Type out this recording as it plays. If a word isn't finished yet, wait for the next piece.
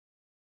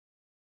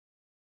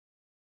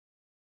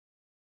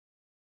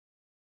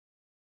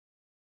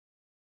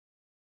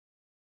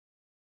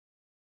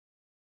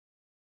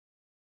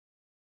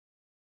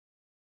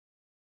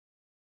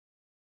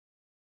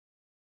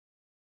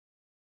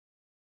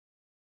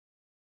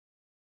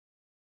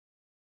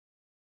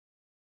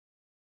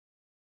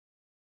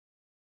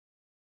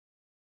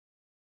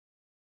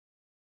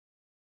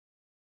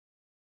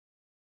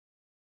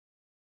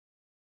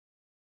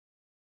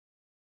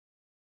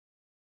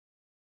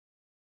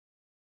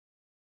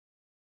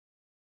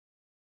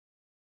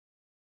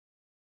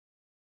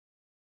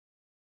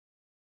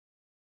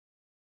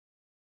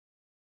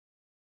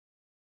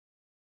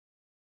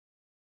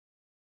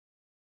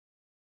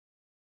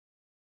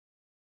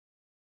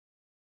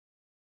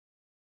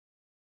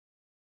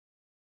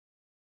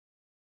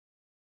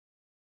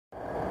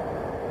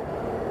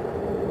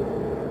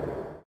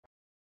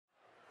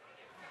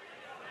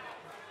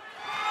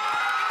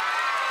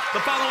The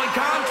following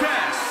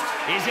contest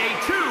is a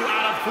 2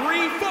 out of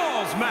 3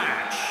 falls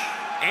match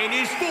and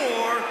is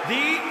for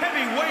the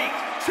Heavyweight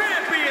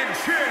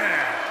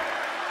Championship.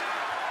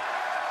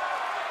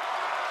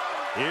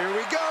 Here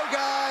we go,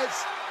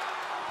 guys.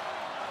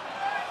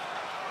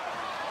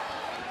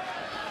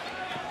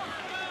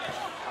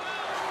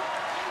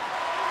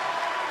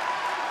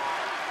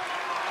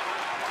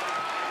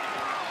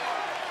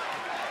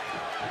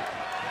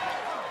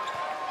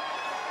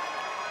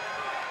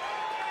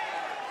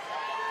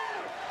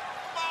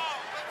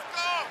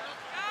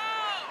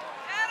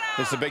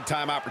 This is a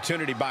big-time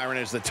opportunity, Byron,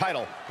 as the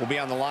title will be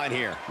on the line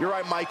here. You're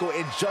right, Michael,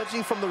 and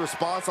judging from the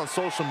response on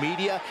social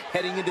media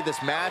heading into this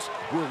match,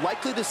 we're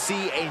likely to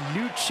see a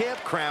new champ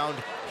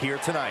crowned here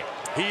tonight.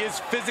 He is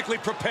physically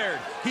prepared.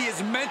 He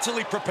is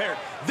mentally prepared.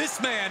 This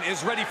man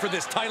is ready for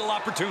this title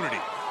opportunity.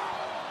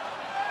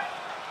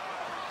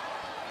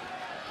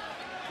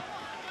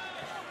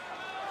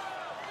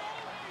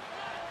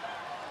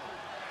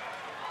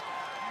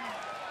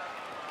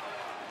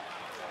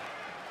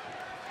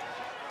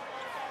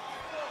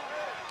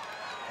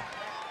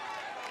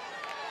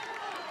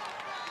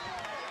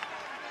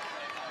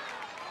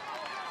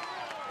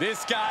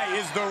 This guy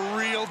is the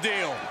real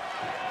deal.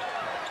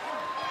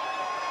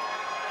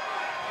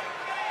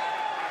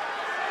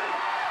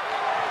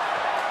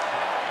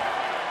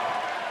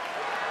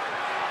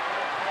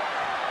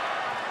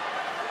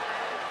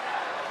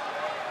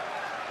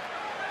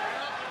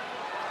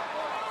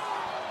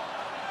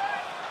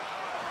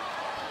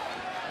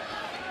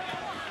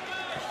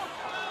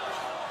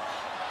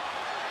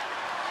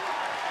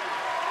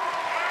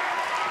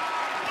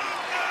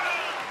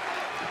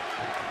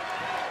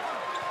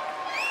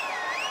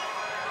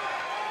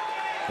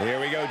 Here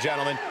we go,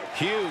 gentlemen.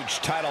 Huge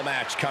title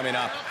match coming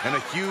up. And a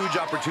huge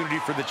opportunity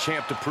for the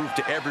champ to prove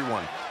to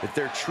everyone that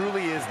there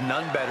truly is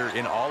none better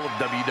in all of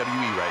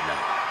WWE right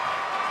now.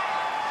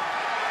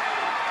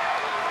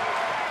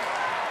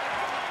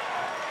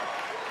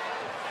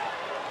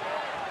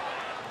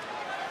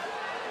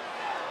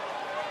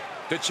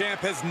 The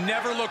champ has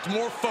never looked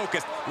more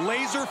focused,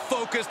 laser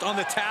focused on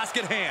the task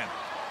at hand.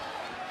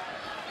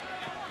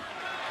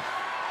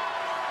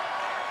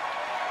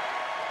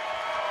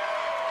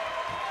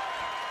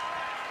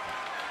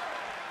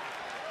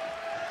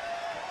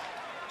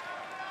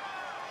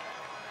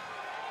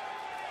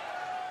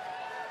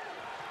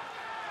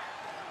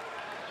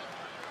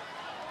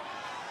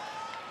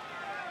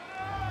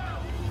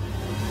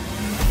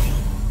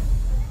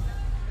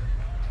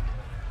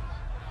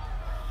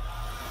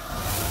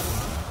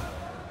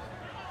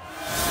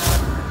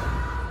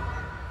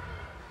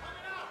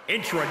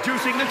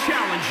 Introducing the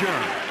challenger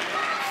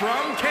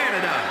from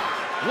Canada,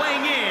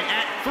 weighing in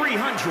at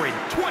 326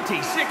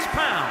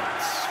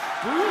 pounds,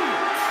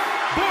 Brute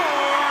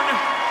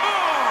Barnard.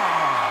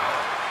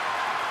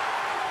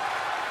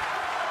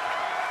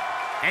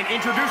 And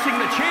introducing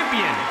the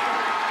champion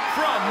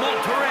from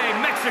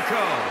Monterrey, Mexico,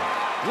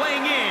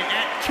 weighing in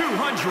at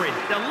 211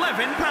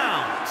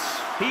 pounds.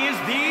 He is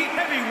the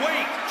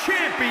heavyweight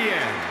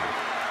champion,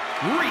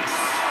 Reese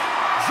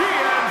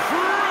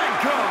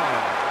Gianfranco.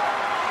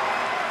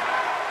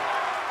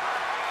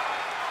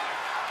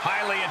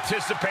 Highly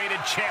anticipated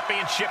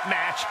championship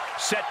match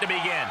set to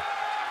begin.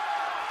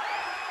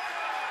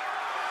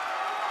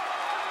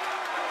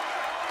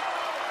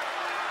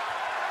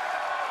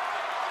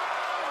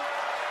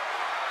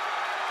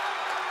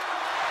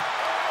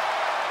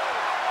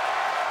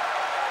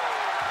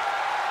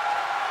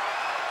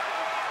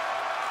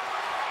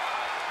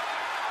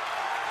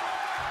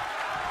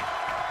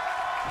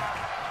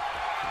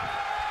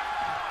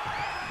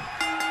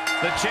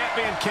 The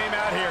champion came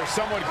out here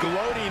somewhat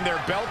gloating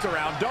their belt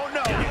around. Don't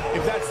know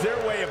if that's their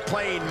way of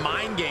playing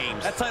mind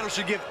games. That title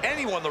should give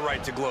anyone the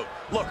right to gloat.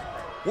 Look,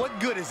 what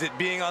good is it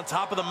being on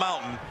top of the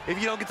mountain if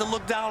you don't get to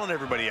look down on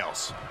everybody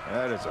else?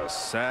 That is a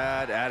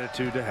sad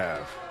attitude to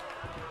have.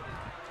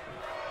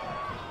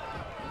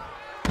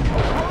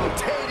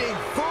 Rotating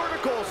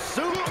vertical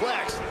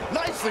suplex.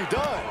 Nicely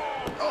done.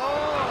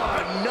 Oh,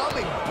 a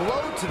numbing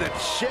blow to the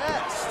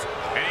chest.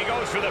 And he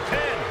goes for the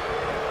pin.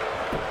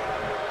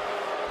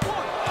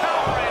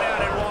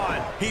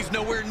 He's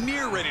nowhere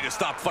near ready to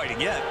stop fighting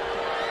yet.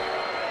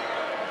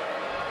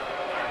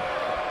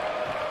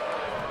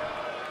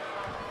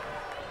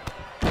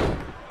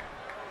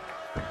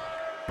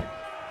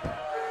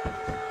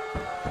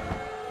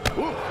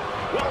 Ooh,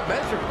 well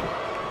measured.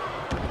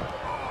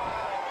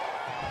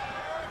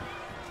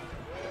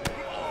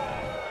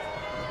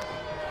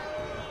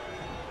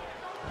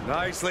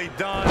 Nicely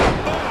done.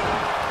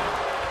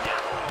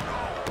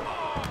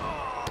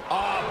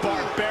 Oh,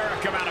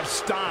 barbaric amount of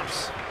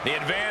stomps. The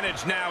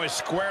advantage now is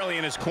squarely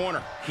in his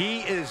corner.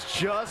 He is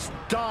just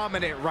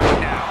dominant right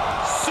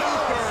now.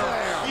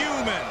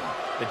 Superhuman.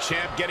 The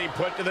champ getting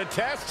put to the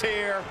test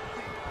here.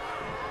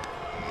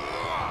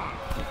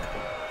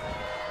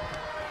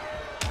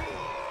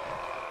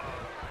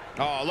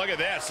 Oh, look at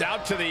this.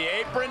 Out to the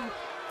apron.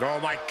 Oh,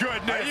 my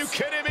goodness. Are you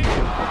kidding me?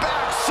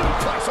 Back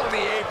suplex on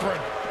the apron.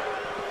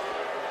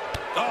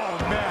 Oh,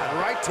 man,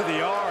 right to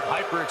the arm.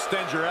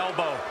 Hyperextend your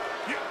elbow.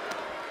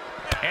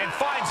 and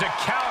finds a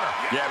counter.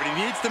 Yeah, but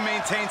he needs to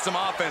maintain some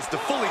offense to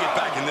fully get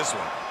back in this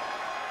one.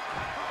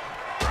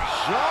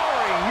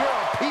 Jarring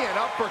European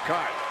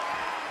uppercut.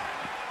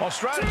 While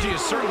strategy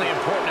is certainly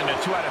important in a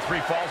 2 out of 3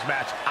 falls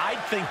match, I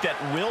think that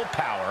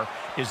willpower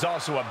is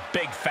also a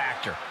big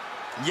factor.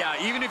 Yeah,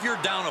 even if you're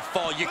down a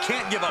fall, you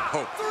can't give up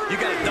hope. You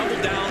got to double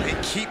down and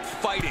keep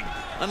fighting,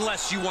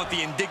 unless you want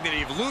the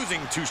indignity of losing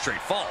 2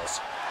 straight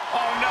falls.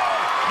 Oh, no.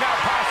 Now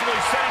possibly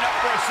setting up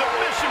for a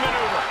submission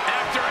maneuver.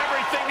 After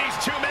everything these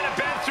 2 men have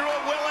been through,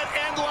 will it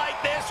end like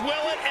this?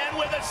 Will it end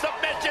with a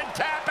submission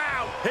tap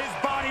out? His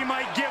body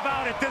might give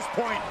out at this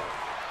point.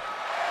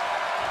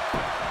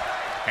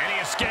 And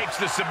he escapes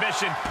the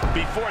submission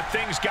before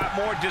things got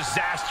more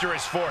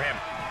disastrous for him.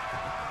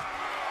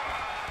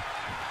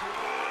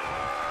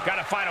 Got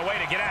to find a way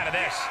to get out of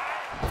this.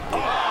 Oh,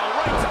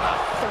 right to the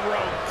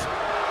throat.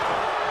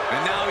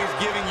 And now he's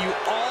giving you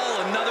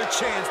all another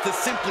chance to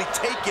simply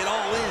take it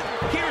all in.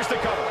 Here's the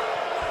cover.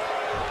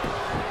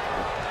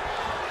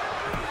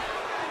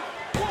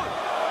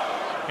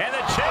 And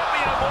the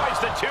champion avoids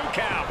the 2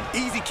 count.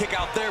 Easy kick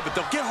out there, but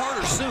they'll get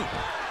harder soon.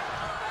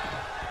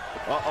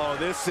 Uh-oh,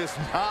 this is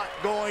not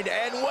going to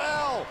end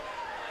well.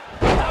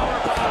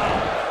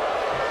 Powerbomb.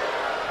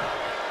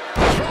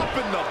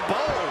 Dropping the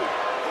bow.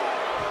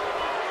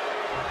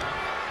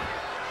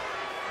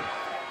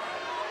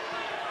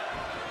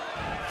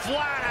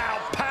 Flat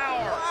out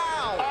power.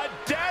 Wow. A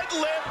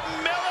deadlift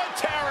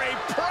military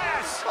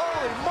press.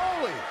 Holy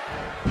moly.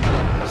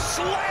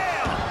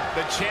 Slam.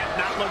 The champ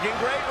not looking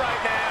great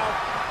right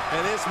now.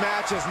 And this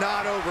match is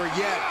not over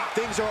yet.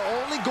 Things are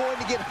only going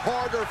to get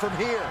harder from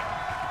here.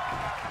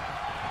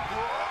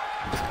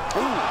 Ooh,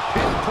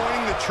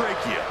 pinpointing the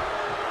trachea.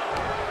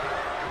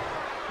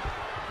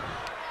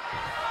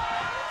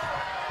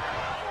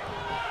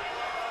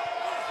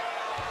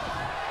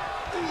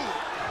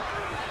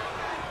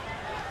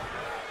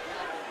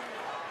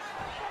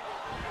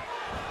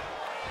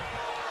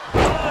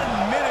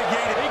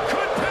 Unmitigated. He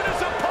could pin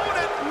his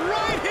opponent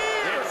right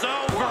here. It's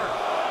over.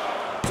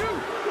 1, 2,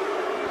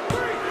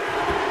 3.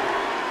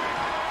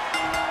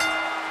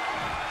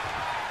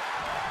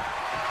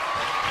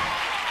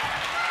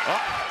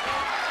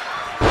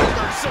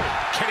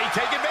 Can he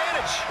take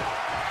advantage?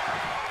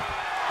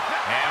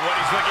 And what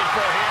he's looking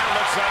for here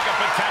looks like a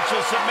potential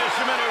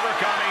submission maneuver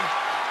coming.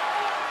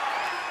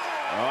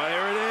 Oh,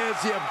 here it is,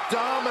 the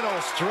abdominal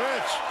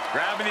stretch.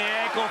 Grabbing the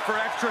ankle for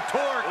extra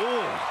torque.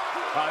 Ooh.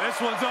 This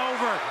one's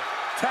over.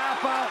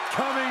 Tap out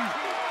coming.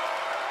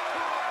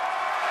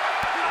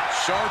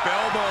 Sharp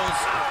elbows.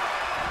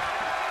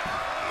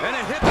 And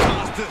a hip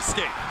toss to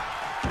escape.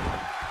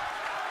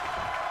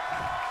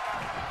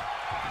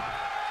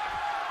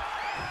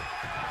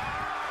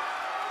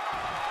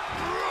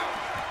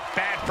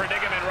 Bad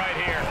predicament right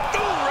here.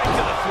 Ooh, right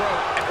to the throat.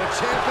 The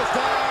champ is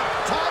down.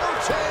 Title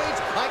change.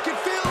 I can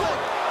feel it.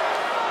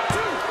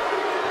 2,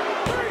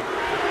 3.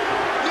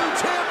 New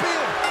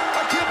champion.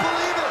 I can't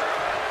believe it.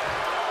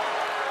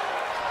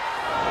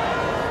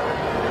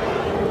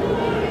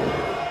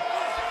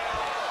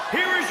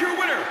 Here is your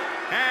winner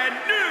and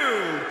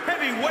new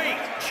heavyweight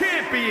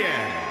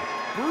champion,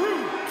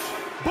 Brute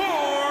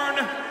Born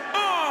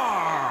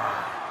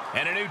R.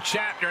 And a new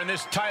chapter in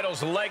this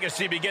title's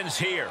legacy begins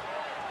here.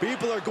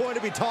 People are going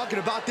to be talking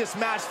about this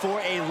match for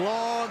a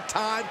long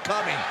time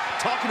coming.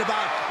 Talking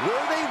about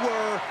where they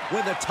were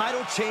when the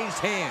title changed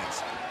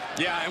hands.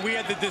 Yeah, and we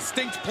had the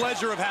distinct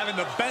pleasure of having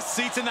the best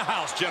seats in the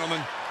house,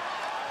 gentlemen.